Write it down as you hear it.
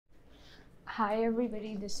Hi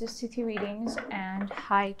everybody, this is City Readings and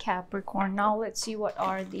hi Capricorn. Now let's see what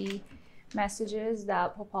are the messages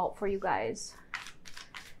that pop out for you guys.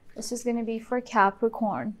 This is going to be for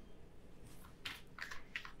Capricorn.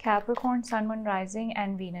 Capricorn, Sun, Moon, Rising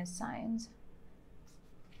and Venus signs.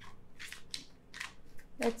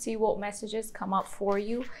 Let's see what messages come up for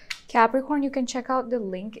you. Capricorn, you can check out the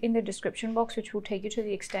link in the description box which will take you to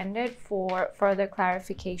the extended for further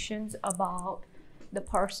clarifications about the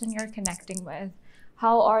person you're connecting with.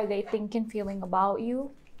 How are they thinking, feeling about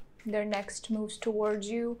you? Their next moves towards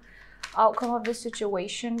you. Outcome of the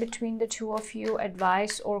situation between the two of you.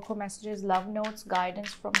 Advice, oracle messages, love notes,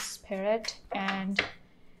 guidance from spirit, and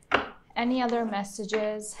any other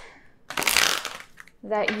messages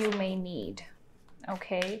that you may need.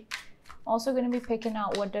 Okay. Also going to be picking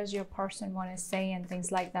out what does your person want to say and things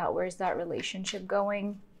like that. Where's that relationship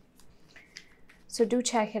going? So do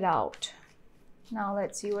check it out. Now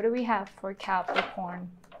let's see, what do we have for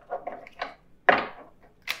Capricorn?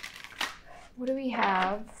 What do we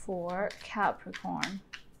have for Capricorn?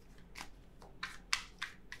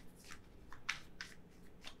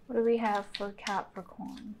 What do we have for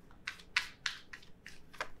Capricorn?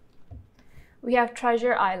 We have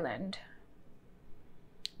Treasure Island.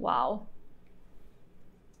 Wow.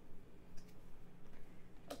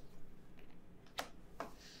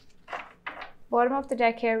 Bottom of the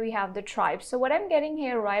deck here, we have the Tribe. So what I'm getting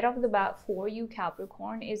here right off the bat for you,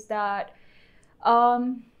 Capricorn, is that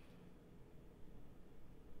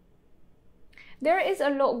there is a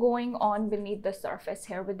lot going on beneath the surface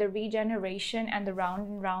here with the regeneration and the round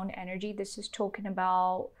and round energy. This is talking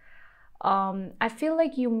about, I feel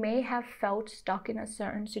like you may have felt stuck in a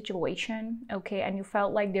certain situation, okay, and you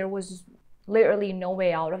felt like there was literally no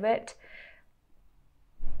way out of it.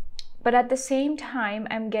 But at the same time,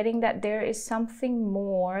 I'm getting that there is something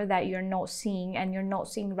more that you're not seeing, and you're not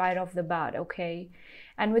seeing right off the bat, okay?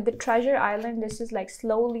 And with the Treasure Island, this is like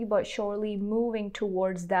slowly but surely moving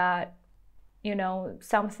towards that, you know,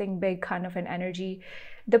 something big kind of an energy.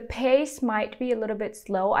 The pace might be a little bit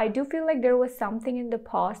slow. I do feel like there was something in the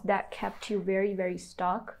past that kept you very, very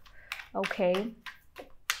stuck, okay?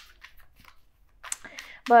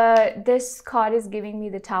 But this card is giving me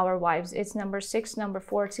the Tower vibes. It's number 6, number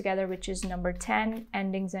 4 together, which is number 10,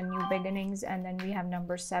 endings and new beginnings. And then we have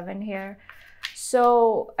number 7 here.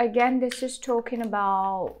 So again, this is talking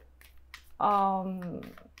about,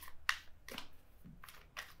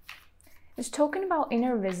 it's talking about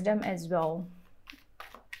inner wisdom as well.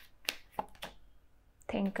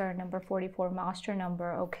 Thinker, number 44, master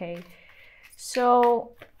number, okay.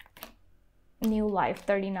 So new life,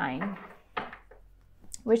 39.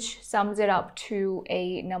 Which sums it up to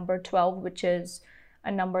a number 12, which is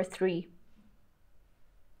a number 3.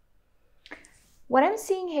 What I'm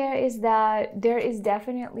seeing here is that there is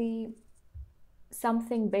definitely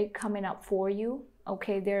something big coming up for you.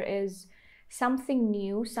 Okay, there is something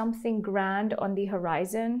new, something grand on the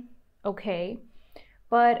horizon. Okay,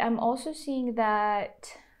 but I'm also seeing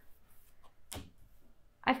that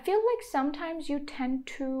I feel like sometimes you tend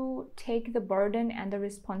to take the burden and the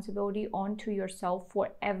responsibility onto yourself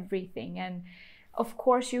for everything. And of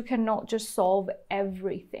course, you cannot just solve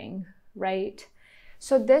everything, right?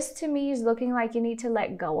 So this to me is looking like you need to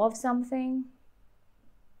let go of something.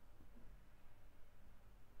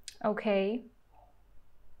 Okay.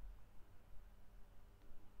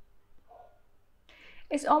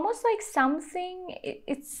 It's almost like something,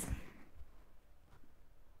 it's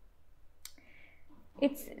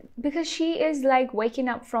because she is like waking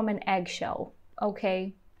up from an eggshell,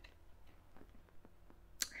 okay?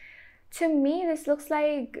 To me, this looks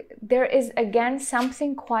like there is, again,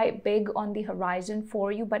 something quite big on the horizon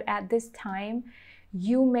for you, but at this time,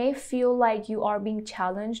 you may feel like you are being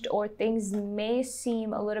challenged or things may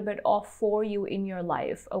seem a little bit off for you in your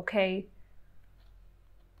life, okay?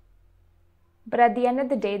 But at the end of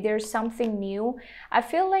the day, there's something new. I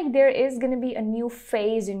feel like there is going to be a new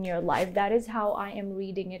phase in your life. That is how I am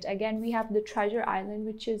reading it. Again, we have the Treasure Island,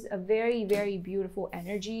 which is a very, very beautiful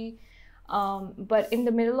energy. But in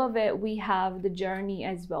the middle of it, we have the journey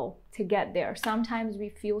as well to get there. Sometimes we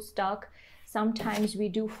feel stuck. Sometimes we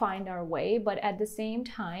do find our way. But at the same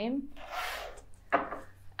time,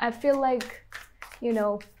 I feel like, you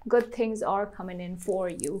know, good things are coming in for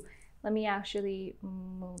you. Let me actually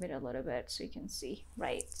move it a little bit so you can see,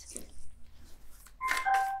 right?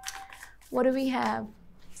 What do we have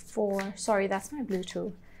for, sorry, that's my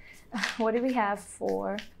Bluetooth. What do we have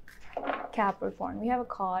for Capricorn? We have a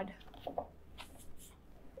card.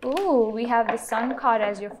 Ooh, we have the Sun card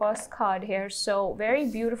as your first card here. So very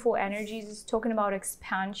beautiful energies. It's talking about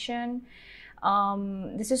expansion.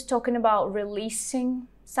 This is talking about releasing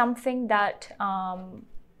something that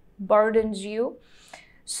burdens you.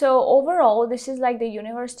 So overall, this is like the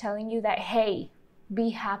universe telling you that, hey,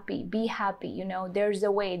 be happy, you know, there's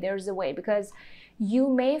a way, because you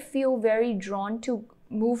may feel very drawn to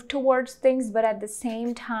move towards things, but at the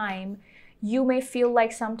same time, you may feel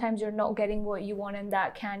like sometimes you're not getting what you want, and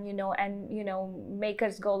that can, you know, and, you know, make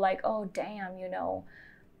us go like, oh, damn, you know,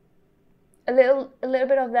 a little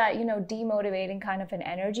bit of that, you know, demotivating kind of an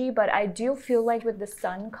energy. But I do feel like with the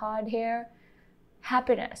Sun card here,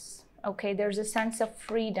 happiness, okay, there's a sense of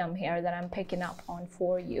freedom here that I'm picking up on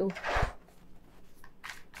for you.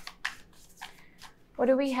 What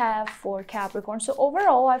do we have for Capricorn? So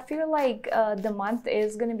overall, I feel like the month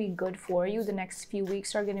is going to be good for you. The next few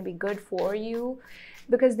weeks are going to be good for you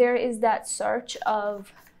because there is that search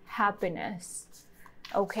of happiness,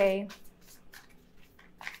 okay?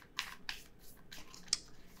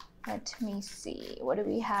 Let me see. What do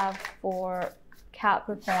we have for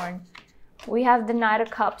Capricorn? We have the Knight of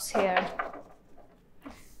Cups here.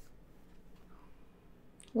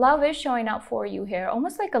 Love is showing up for you here,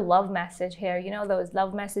 almost like a love message here. You know, those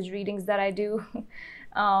love message readings that I do.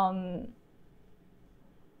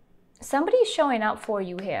 Somebody's showing up for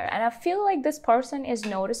you here. And I feel like this person is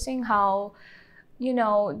noticing how, you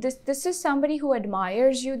know, this is somebody who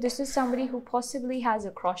admires you. This is somebody who possibly has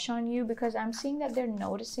a crush on you, because I'm seeing that they're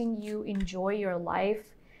noticing you enjoy your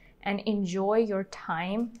life and enjoy your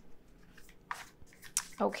time.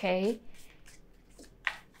 Okay.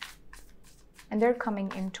 And they're coming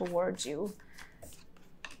in towards you.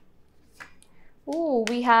 Ooh,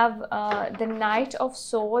 we have the Knight of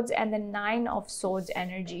Swords and the Nine of Swords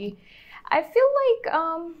energy. I feel like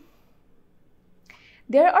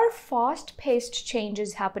there are fast-paced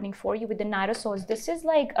changes happening for you with the Knight of Swords. This is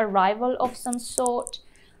like arrival of some sort.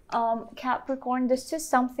 Capricorn, this is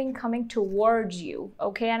something coming towards you,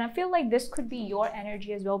 okay? And I feel like this could be your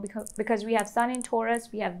energy as well, because we have Sun in Taurus,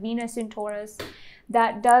 we have Venus in Taurus.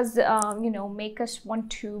 That does, you know, make us want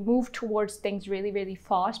to move towards things really, really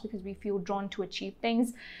fast because we feel drawn to achieve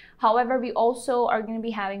things. However, we also are going to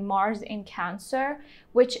be having Mars in Cancer,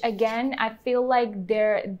 which again, I feel like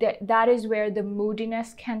that is where the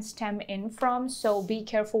moodiness can stem in from. So be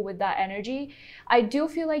careful with that energy. I do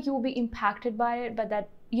feel like you will be impacted by it, but that,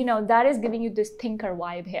 you know, that is giving you this thinker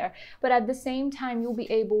vibe here. But at the same time, you'll be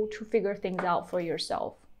able to figure things out for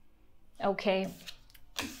yourself. Okay.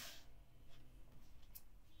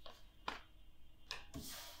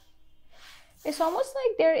 It's almost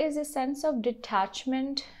like there is a sense of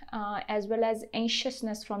detachment as well as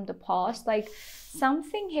anxiousness from the past. Like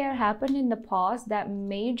something here happened in the past that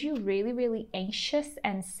made you really, really anxious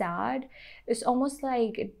and sad. It's almost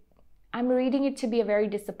like I'm reading it to be a very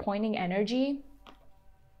disappointing energy.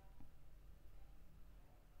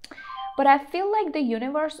 But I feel like the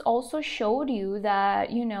universe also showed you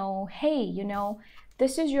that, you know, hey, you know,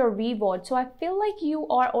 this is your reward. So I feel like you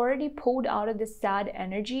are already pulled out of this sad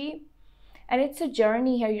energy. And it's a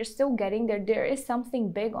journey here. You're still getting there. There is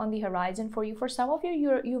something big on the horizon for you. For some of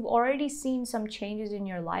you, you've already seen some changes in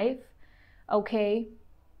your life, okay?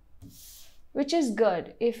 Which is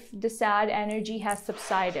good if the sad energy has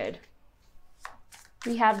subsided.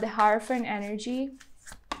 We have the Hierophant energy,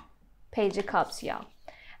 Page of Cups, yeah.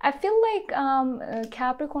 I feel like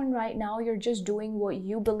Capricorn right now, you're just doing what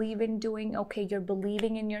you believe in doing, okay? You're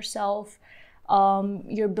believing in yourself.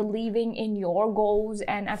 You're believing in your goals,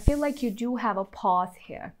 and I feel like you do have a path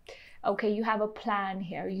here, okay? You have a plan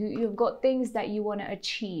here. You've got things that you want to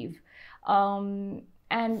achieve, and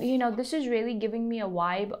you know, this is really giving me a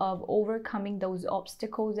vibe of overcoming those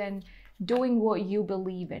obstacles and doing what you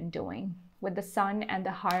believe in doing, with the Sun and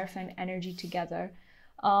the Hierophant energy together.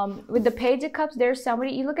 With the Page of Cups, there's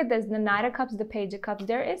somebody, you look at this, the Knight of Cups, the Page of Cups,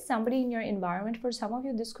 there is somebody in your environment. For some of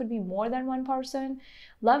you, this could be more than one person.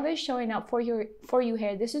 Love is showing up for you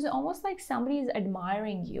here. This is almost like somebody is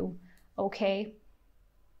admiring you, okay?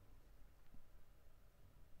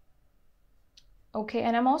 Okay,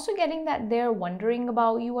 and I'm also getting that they're wondering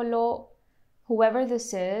about you a lot, whoever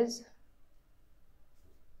this is.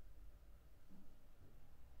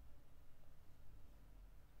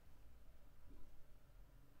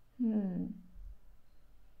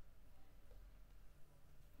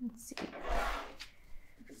 Let's see.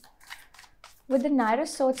 With the Knight of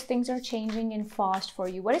Swords, things are changing in fast for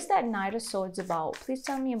you. What is that Knight of Swords about? Please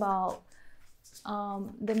tell me about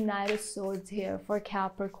the Knight of Swords here for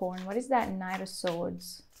Capricorn. What is that Knight of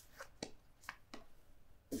Swords?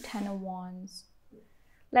 Ten of Wands.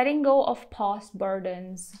 Letting go of past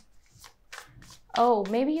burdens. Oh,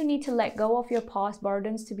 maybe you need to let go of your past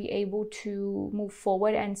burdens to be able to move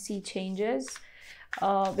forward and see changes.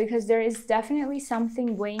 because there is definitely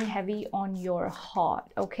something weighing heavy on your heart,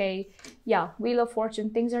 okay? Yeah, Wheel of Fortune,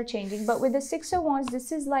 things are changing. But with the Six of Wands,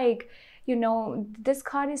 this is like, you know, this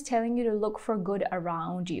card is telling you to look for good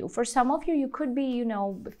around you. For some of you, you could be, you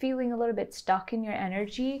know, feeling a little bit stuck in your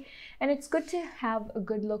energy. And it's good to have a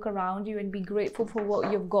good look around you and be grateful for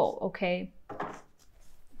what you've got, okay?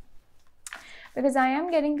 Because I am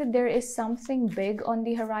getting that there is something big on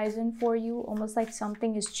the horizon for you, almost like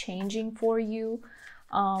something is changing for you.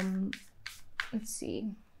 Let's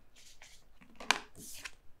see.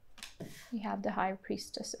 We have the High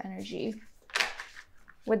Priestess energy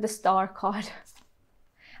with the Star card.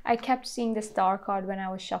 I kept seeing the Star card when I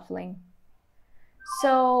was shuffling.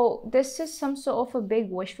 So this is some sort of a big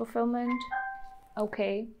wish fulfillment,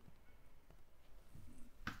 okay?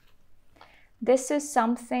 This is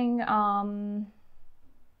something,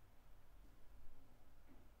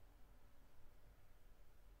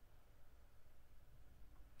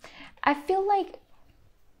 I feel like,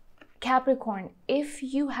 Capricorn, if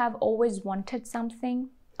you have always wanted something,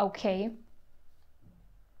 okay,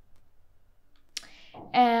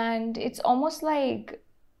 and it's almost like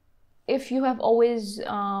if you have always,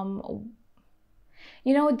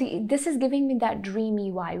 you know, this is giving me that dreamy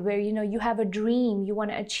vibe where, you know, you have a dream, you want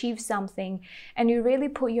to achieve something, and you really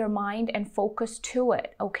put your mind and focus to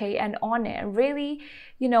it, okay, and on it, really,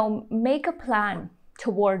 you know, make a plan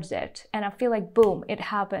towards it. And I feel like, boom, it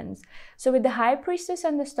happens. So with the High Priestess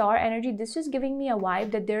and the Star energy, this is giving me a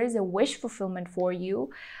vibe that there is a wish fulfillment for you.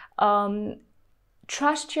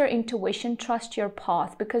 Trust your intuition, trust your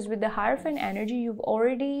path, because with the Hierophant energy, you've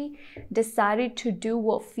already decided to do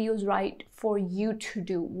what feels right for you to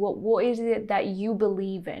do. What is it that you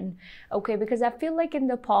believe in? Okay, because I feel like in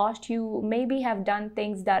the past, you maybe have done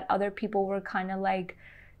things that other people were kind of like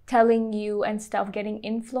telling you and stuff, getting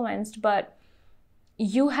influenced, but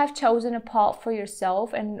you have chosen a path for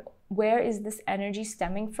yourself. And where is this energy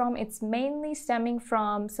stemming from? It's mainly stemming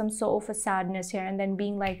from some sort of a sadness here, and then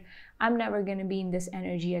being like, I'm never going to be in this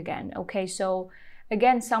energy again. Okay, so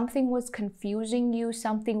again, something was confusing you,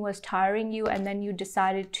 something was tiring you, and then you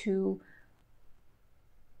decided to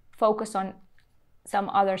focus on some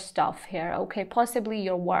other stuff here, okay, possibly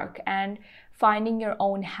your work and finding your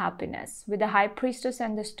own happiness. With the High Priestess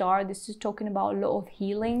and the Star, this is talking about a lot of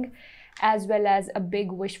healing, as well as a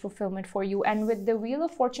big wish fulfillment for you. And with the Wheel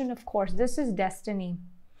of Fortune, of course, this is destiny.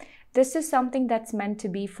 This is something that's meant to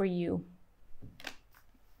be for you.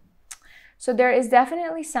 So there is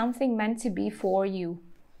definitely something meant to be for you.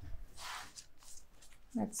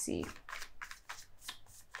 Let's see.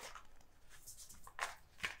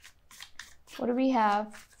 What do we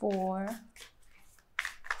have for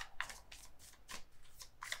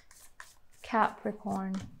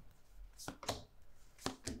Capricorn?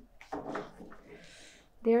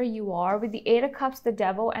 There you are with the Eight of Cups, the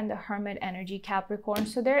Devil, and the Hermit energy, Capricorn.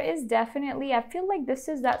 So there is definitely, I feel like this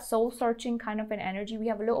is that soul-searching kind of an energy. We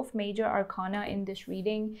have a lot of major arcana in this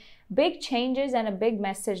reading. Big changes and a big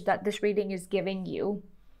message that this reading is giving you.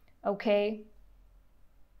 Okay?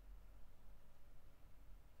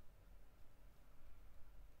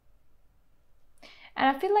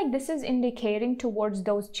 And I feel like this is indicating towards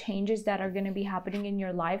those changes that are going to be happening in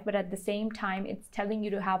your life. But at the same time, it's telling you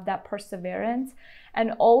to have that perseverance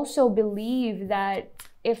and also believe that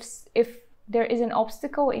if there is an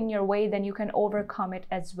obstacle in your way, then you can overcome it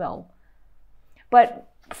as well. But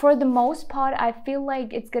for the most part, I feel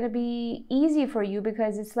like it's going to be easy for you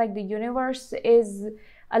because it's like the universe is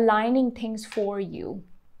aligning things for you.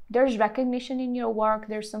 There's recognition in your work.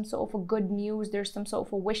 There's some sort of a good news. There's some sort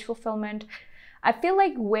of a wish fulfillment. I feel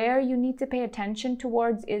like where you need to pay attention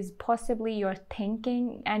towards is possibly your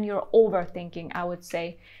thinking and your overthinking, I would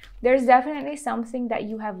say. There's definitely something that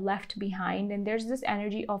you have left behind, and there's this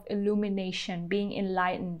energy of illumination, being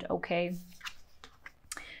enlightened, okay?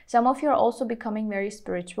 Some of you are also becoming very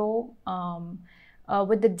spiritual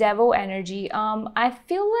with the Devil energy. I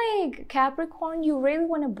feel like, Capricorn, you really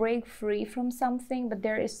want to break free from something, but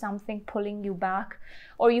there is something pulling you back.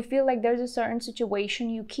 Or you feel like there's a certain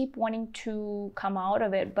situation, you keep wanting to come out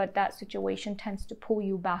of it, but that situation tends to pull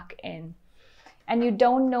you back in. And you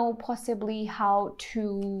don't know possibly how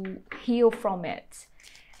to heal from it.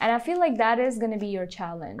 And I feel like that is going to be your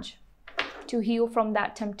challenge, to heal from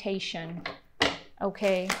that temptation,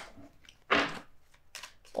 okay?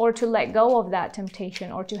 Or to let go of that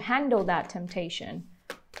temptation, or to handle that temptation,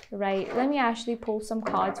 right? Let me actually pull some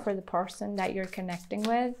cards for the person that you're connecting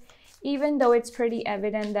with. Even though it's pretty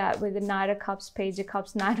evident that with the Knight of Cups, Page of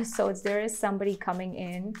Cups, Knight of Swords, there is somebody coming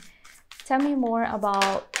in. Tell me more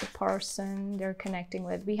about the person they're connecting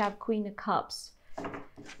with. We have Queen of Cups.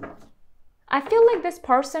 I feel like this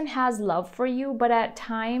person has love for you, but at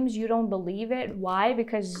times you don't believe it. Why?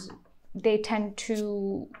 Because they tend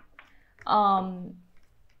to, I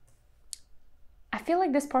feel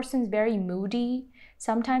like this person is very moody.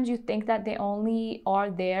 Sometimes you think that they only are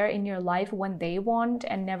there in your life when they want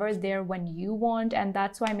and never there when you want. And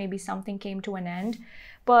that's why maybe something came to an end.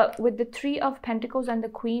 But with the Three of Pentacles and the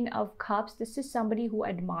Queen of Cups, this is somebody who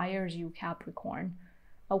admires you, Capricorn.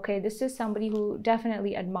 Okay, this is somebody who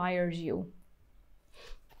definitely admires you.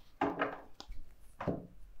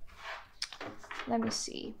 Let me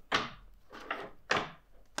see.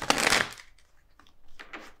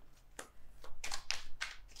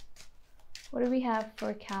 What do we have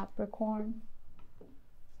for Capricorn?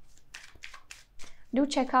 Do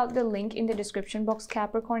check out the link in the description box,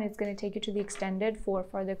 Capricorn. It's going to take you to the extended for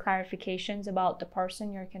further clarifications about the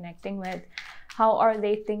person you're connecting with. How are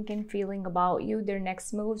they thinking, feeling about you, their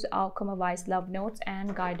next moves, outcome, advice, love notes,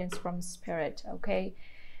 and guidance from spirit, okay?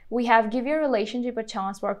 We have give your relationship a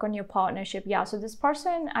chance, work on your partnership. Yeah, so this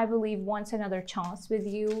person, I believe, wants another chance with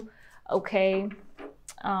you, okay?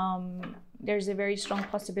 There's a very strong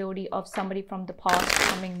possibility of somebody from the past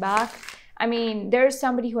coming back. I mean, there's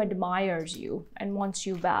somebody who admires you and wants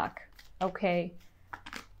you back, okay?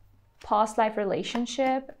 Past life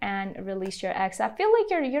relationship and release your ex. I feel like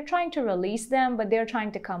you're trying to release them, but they're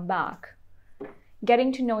trying to come back.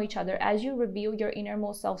 Getting to know each other. As you reveal your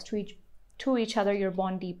innermost selves to each other, your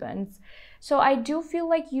bond deepens. So I do feel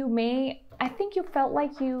like I think you felt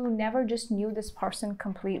like you never just knew this person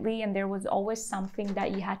completely and there was always something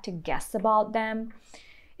that you had to guess about them.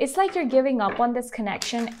 It's like you're giving up on this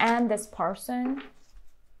connection and this person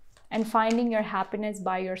and finding your happiness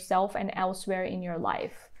by yourself and elsewhere in your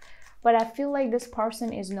life. But I feel like this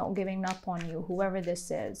person is not giving up on you, whoever this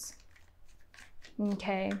is.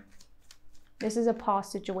 Okay. This is a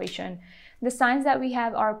past situation. The signs that we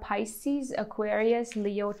have are Pisces, Aquarius,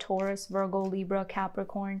 Leo, Taurus, Virgo, Libra,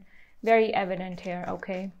 Capricorn. Very evident here,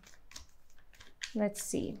 okay? Let's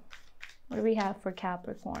see. What do we have for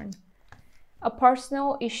Capricorn? A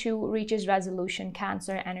personal issue reaches resolution,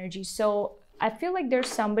 Cancer energy. So I feel like there's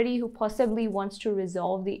somebody who possibly wants to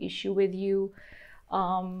resolve the issue with you.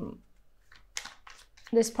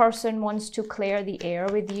 This person wants to clear the air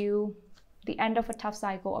with you. The end of a tough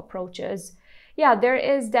cycle approaches. Yeah, there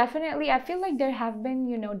is definitely, I feel like there have been,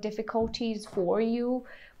 you know, difficulties for you.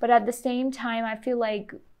 But at the same time, I feel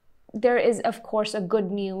like there is, of course, a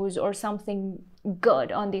good news or something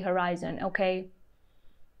good on the horizon, okay?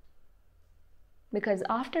 Because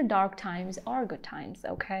after dark times are good times,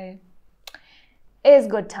 okay? Is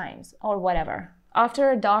good times or whatever.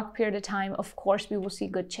 After a dark period of time, of course, we will see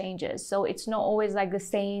good changes. So it's not always like the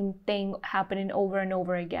same thing happening over and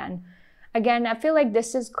over again. Again, I feel like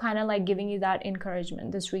this is kind of like giving you that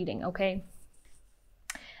encouragement, this reading, okay?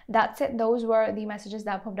 That's it. Those were the messages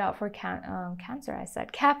that popped out for Cancer, I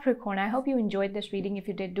said. Capricorn, I hope you enjoyed this reading. If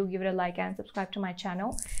you did, do give it a like and subscribe to my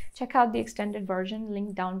channel. Check out the extended version,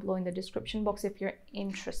 link down below in the description box if you're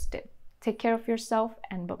interested. Take care of yourself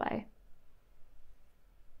and bye-bye.